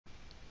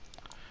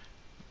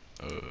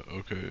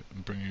Okay,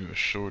 I'm bringing you a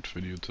short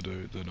video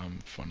today that I'm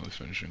finally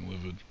finishing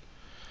Livid.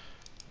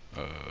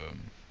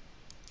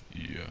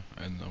 Yeah,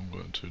 and I'm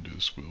going to do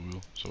the squeal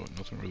wheel, so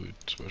nothing really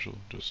special,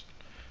 just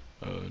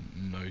a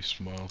nice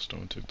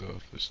milestone ticked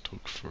off. This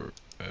took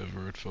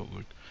forever, it felt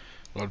like.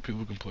 A lot of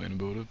people complain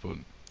about it, but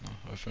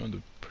I found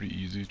it pretty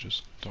easy.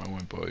 Just time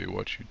went by, you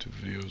watch YouTube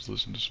videos,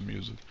 listen to some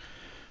music,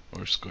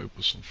 or Skype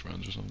with some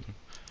friends or something.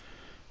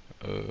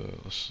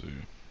 Let's see.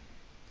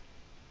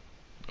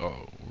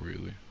 Oh,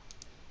 really?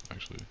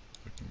 Actually,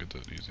 I can get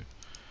that easy.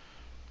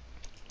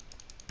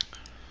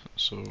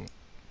 So,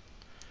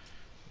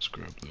 let's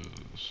grab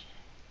this.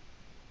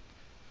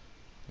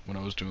 When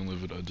I was doing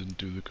Livid, I didn't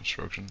do the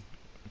construction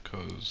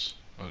because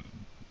I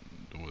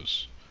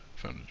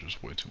found it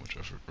just way too much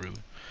effort,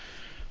 really.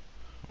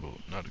 Well,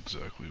 not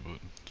exactly, but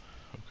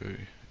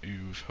okay,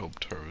 you've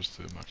helped harvest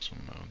the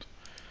maximum amount.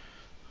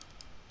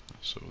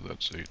 So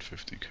that's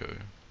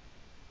 850k.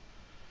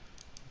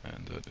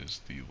 And that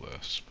is the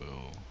last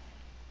spell.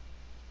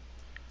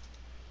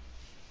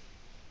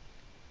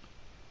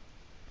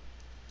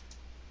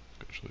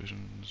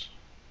 Congratulations,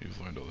 you've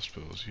learned all the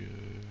spells, yay.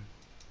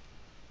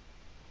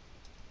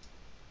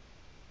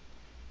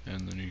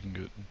 And then you can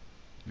get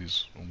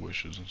these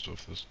wishes and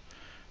stuff. This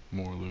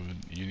more Livid.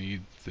 You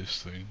need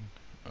this thing,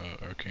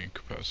 arcane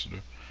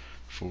capacitor,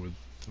 for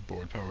the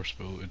board power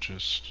spell. It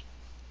just,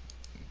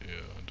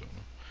 yeah, I don't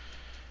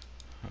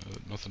know.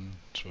 Nothing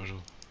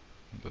special.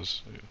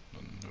 That's, yeah,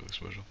 nothing really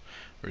special.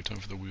 Right, time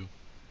for the wheel.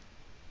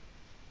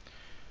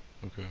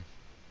 Okay,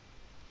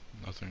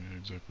 nothing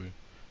exactly.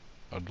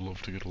 I'd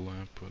love to get a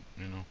lamp, but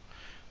you know,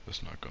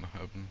 that's not gonna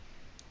happen.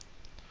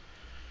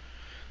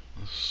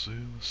 Let's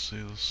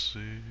see,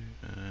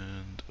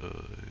 and I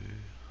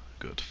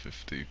got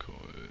 50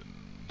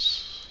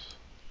 coins.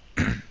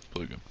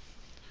 Play again.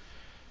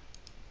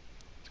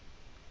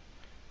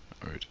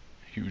 Alright,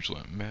 huge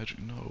lamp. Magic,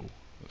 no,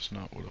 that's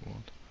not what I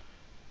want.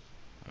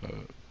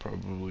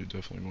 Probably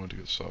definitely going to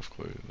get soft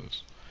clay.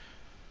 That's,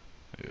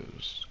 yeah,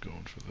 just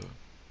going for that.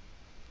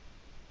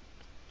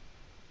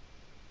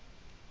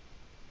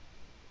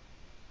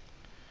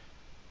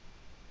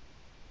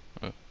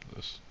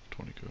 This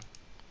 20k.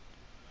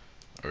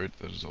 Alright,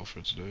 that is all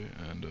for today,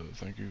 and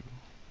thank you.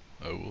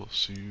 I will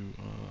see you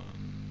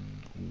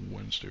on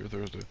Wednesday or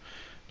Thursday.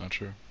 Not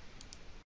sure.